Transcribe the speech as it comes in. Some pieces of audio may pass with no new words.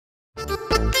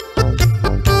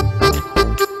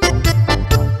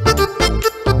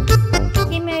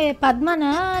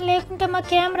పద్మనా లేకుంటే మా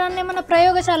కెమెరా ఏమన్నా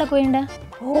ప్రయోగశాలకు పోయిండా?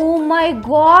 Oh my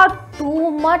God, too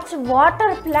much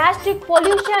water, plastic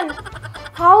pollution.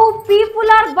 How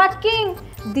people are barking.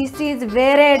 This is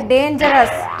very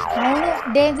dangerous. అవును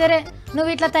డేంజరే. నువ్వు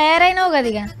ఇట్లా తయారైనావు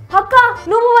కదిగా. అక్క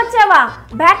నువ్వు వచ్చావా?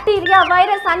 బ్యాక్టీరియా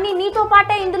వైరస్ అన్ని నీతో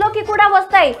పాటే ఇందులోకి కూడా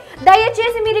వస్తాయి.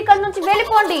 దయచేసి మీరు ఇక్కడ నుంచి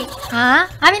వెళ్ళిపోండి.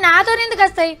 అవి నాతో ఎందుకు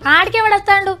వస్తాయి? ఆడికే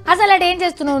వస్తాడు. అసలు అడేం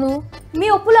చేస్తున్నావు నువ్వు? మీ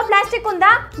ఉప్పులో ప్లాస్టిక్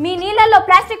ఉందా? మీ నీళ్ళల్లో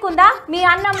ప్లాస్టిక్ ఉందా? మీ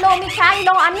అన్నంలో, మీ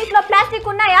చాయ్లో అన్నిట్లో ప్లాస్టిక్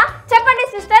ఉన్నాయా? చెప్పండి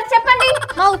సిస్టర్, చెప్పండి.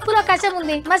 మా ఉప్పులో కషం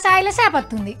ఉంది, మా సాయిలో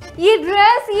చేపత్తుంది. ఈ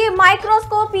డ్రెస్, ఈ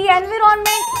మైక్రోస్కోప్, ఈ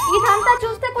ఎన్విరాన్మెంట్ ఇదంతా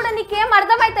చూస్తే కూడా నీకేం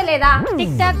అర్థమైతే లేదా?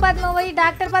 టిక్ టాక్ పద్మ పోయి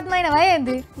డాక్టర్ పద్మ అయినవా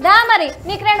ఏంది? దా మరి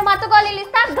నీకు 2 మత్తు గోళీలు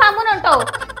ఇస్తా, గమ్మునుంటావు.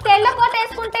 తెల్ల కోట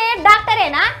వేసుకుంటే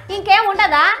డాక్టరేనా? ఇంకేం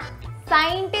ఉండదా?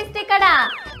 సైంటిస్ట్ ఇక్కడ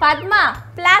పద్మ,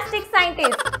 ప్లాస్టిక్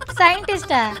సైంటిస్ట్.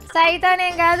 సైంటిస్టా?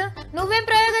 సైతానేం కాదు. నువ్వేం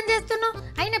ప్రయోగం చేస్తున్నావు?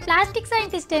 అయినా ప్లాస్టిక్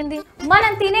సైంటిస్ట్ ఏంది?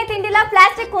 మనం తినే తిండిలో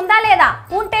ప్లాస్టిక్ ఉందా లేదా,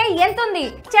 ఉంటే ఎంత ఉంది,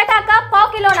 చెటాక పావు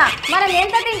కిలోనా, మనం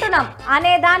ఎంత తింటున్నాం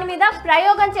అనే దాని మీద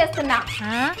ప్రయోగం చేస్తున్నా.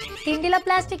 తిండిలో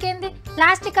ప్లాస్టిక్ ఏంది?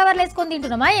 ప్లాస్టిక్ కవర్లు వేసుకొని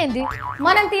తింటున్నామా ఏంది?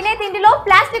 మనం తినే తిండిలో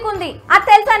ప్లాస్టిక్ ఉంది, అది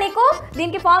తెలుసా నీకు?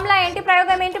 దీనికి ఫార్ములా ఏంటి,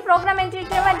 ప్రయోగం ఏంటి, ప్రోగ్రామ్ ఏంటి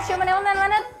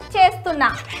చేస్తున్నా.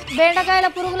 బెండకాయల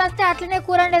పురుగులు వస్తే అట్లనే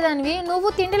కూరండేదానివి, నువ్వు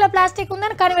తిండిలో ప్లాస్టిక్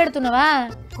ఉందని కనిపెడుతున్నావా?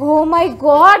 ఓ మై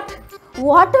గాడ్,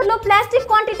 వాటర్ లో plastic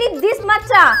quantity this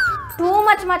Maccha, too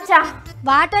much Maccha.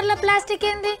 Water లో ప్లాస్టిక్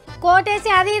ఏంది? కోటేసి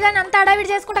అది ఇదని అంత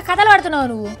అడవిడి చేసుకుంటా కథలు పడుతున్నావు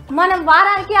నువ్వు. మనం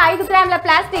వారానికి 5 గ్రాముల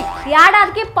ప్లాస్టిక్,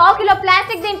 ఏడాదికి పావు కిలో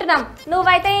ప్లాస్టిక్ తింటున్నాం.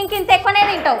 నువ్వైతే ఇంకింత ఎక్కువనే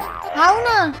తింటావు.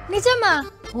 అవునా? నిజమా?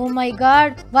 Oh my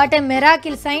God, what a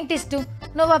miracle scientist.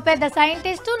 నువ్వు పెద్ద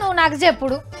సైంటిస్ట్, నువ్వు నాకు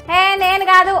చెప్పుడు. నేను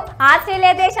కాదు,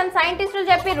 ఆస్ట్రేలియా దేశం సైంటిస్టులు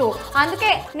చెప్పిర్రు, అందుకే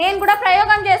నేను కూడా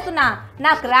ప్రయోగం చేస్తున్నా.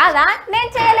 నాకు రాదా? నేను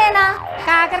చేయలేనా?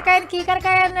 కాకరకాయని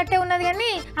కీకరకాయ అన్నట్టే ఉన్నది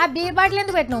కానీ ఆ బీర్ బాటిల్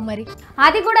ఎందుకు పెట్టినావు మరి?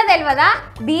 అది కూడా తెలియదా?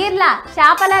 బీర్లా,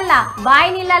 చేపలల్లా, బాయి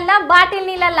నీళ్ళల్లా, బాటిల్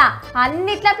నీళ్ళల్లా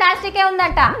అన్నిట్లా ప్లాస్టికే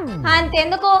ఉందంట.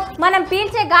 అంతెందుకు, మనం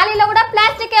పీల్చే గాలిలో కూడా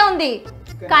ప్లాస్టికే ఉంది.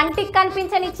 కంటికి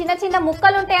కనిపించని చిన్న చిన్న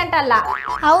ముక్కలు ఉంటాయంటల్లా.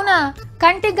 అవునా?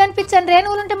 కంటికి కనిపించని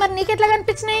రేణువులుంటే మరి నీకెట్లా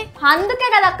కనిపించినాయి? అందుకే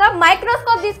కదక్క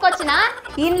మైక్రోస్కోప్ తీసుకొచ్చిన.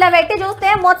 ఇంట్లో పెట్టి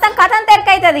చూస్తే మొత్తం కథం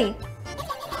తెరకైతుంది.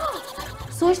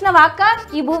 చూసినవా అక్క,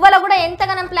 ఈ బువ్వలో కూడా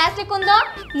ఎంతగానం ప్లాస్టిక్ ఉందో.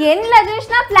 ఎండ్ల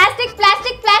చూసినా ప్లాస్టిక్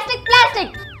ప్లాస్టిక్ ప్లాస్టిక్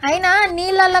ప్లాస్టిక్. అయినా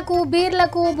నీళ్ళకు,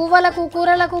 బీర్లకు, బువ్వలకు,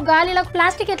 కూరలకు, గాలిలకు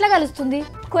ప్లాస్టిక్ ఎట్లా కలుస్తుంది?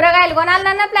 కూరగాయలు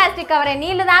కొనాలన్నా ప్లాస్టిక్ కవరే,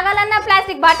 నీళ్లు తాగాలన్నా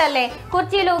ప్లాస్టిక్ బాటల్లే,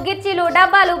 కుర్చీలు, గిర్చీలు,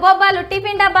 డబ్బాలు, బొబ్బాలు,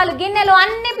 టిఫిన్ డబ్బాలు, గిన్నెలు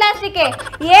అన్ని ప్లాస్టికే.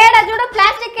 ఏడ చూడు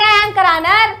ప్లాస్టిక్ యాంకర్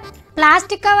అనర్.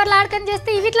 ప్లాస్టిక్ కవర్లు ఆడకం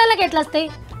చేస్తే ఇవిట్లకి ఎట్లా వస్తాయి?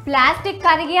 ప్లాస్టిక్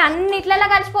కరిగి అన్నిట్లలో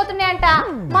కలిసిపోతున్నాయంట.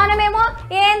 మనమేమో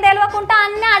ఏం తెలియకుండా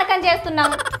అన్ని అడకం చేస్తున్నాం.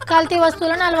 కల్తీ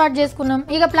వస్తువులను అలవాటు చేసుకున్నాం,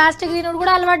 ఇక ప్లాస్టిక్ తినుడు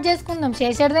కూడా అలవాటు చేసుకుందాం.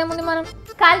 చేసేదేముంది మనం?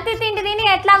 కల్తీ తిండి తిని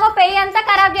ఎట్లాగో పెయ్యి అంతా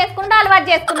ఖరాబ్ చేసుకుంటూ అలవాటు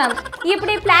చేసుకున్నాం.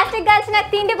 ఇప్పుడు ఈ ప్లాస్టిక్ కలిసిన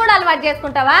తిండి కూడా అలవాటు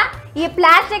చేసుకుంటావా? ఈ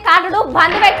ప్లాస్టిక్ ఆర్డర్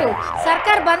బంద్ పెట్టు.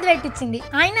 సర్కార్ బంద్ పెట్టించింది,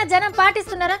 అయినా జనం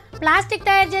పాటిస్తున్నారా? ప్లాస్టిక్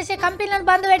తయారు చేసే కంపెనీలను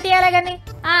బంద్ పెట్టేయాలి గానీ.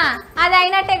 అది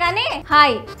అయినట్టే గానీ.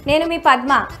 హాయ్, నేను మీ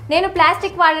పద్మ. నేను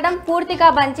ప్లాస్టిక్ వాడడం పూర్తిగా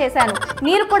బంద్ చేశాను,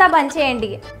 మీరు కూడా బంద్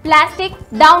చేయండి. Plastic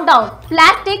down down,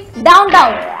 plastic down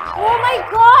down. Oh my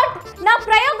God, నా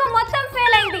ప్రయోగం మొత్తం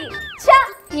ఫెయిల్ అయింది.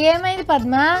 ఏమైంది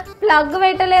పద్మ? ప్లగ్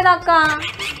పెట్టలేదు అక్క.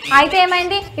 అయితే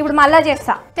ఏమైంది? ఇప్పుడు మళ్ళా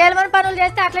చేస్తా. తెలవని పనులు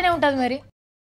చేస్తే అట్లనే ఉంటది మరి.